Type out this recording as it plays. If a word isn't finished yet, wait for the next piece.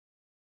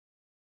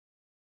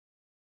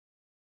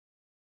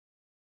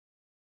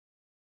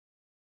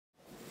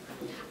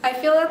I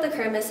feel that the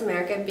current Miss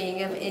America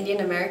being of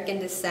Indian American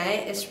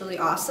descent is really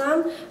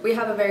awesome. We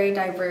have a very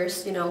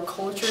diverse,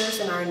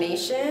 cultures in our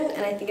nation,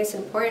 and I think it's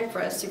important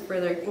for us to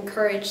further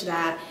encourage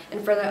that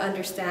and further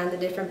understand the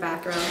different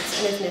backgrounds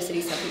and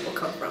ethnicities that people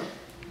come from.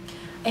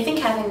 I think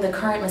having the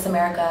current Miss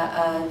America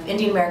of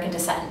Indian American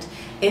descent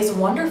is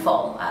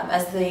wonderful.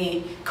 As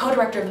the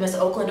co-director of the Miss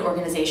Oakland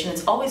organization,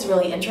 it's always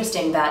really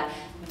interesting that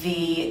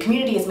the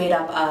community is made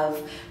up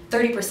of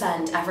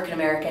 30% African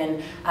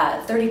American,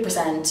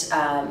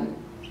 30%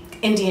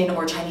 Indian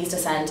or Chinese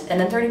descent, and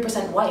then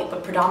 30% white,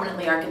 but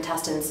predominantly our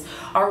contestants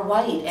are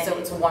white. And so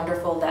it's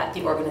wonderful that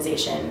the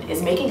organization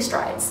is making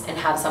strides and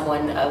have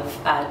someone of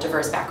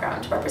diverse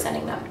background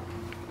representing them.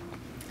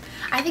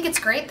 I think it's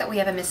great that we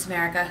have a Miss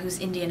America who's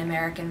Indian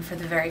American for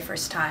the very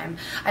first time.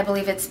 I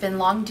believe it's been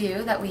long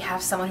due that we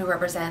have someone who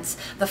represents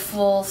the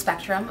full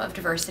spectrum of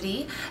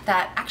diversity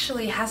that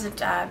actually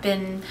hasn't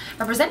been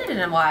represented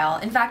in a while,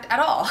 in fact, at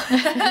all.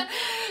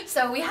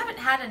 So we haven't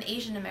had an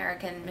Asian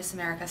American Miss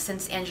America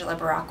since Angela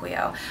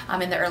Baracquio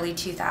in the early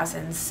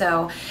 2000s.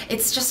 So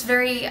it's just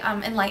very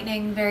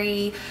enlightening,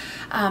 very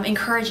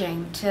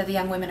encouraging to the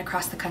young women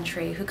across the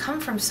country who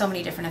come from so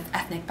many different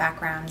ethnic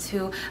backgrounds,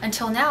 who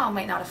until now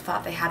might not have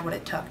thought they had what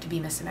it took to be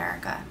Miss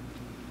America.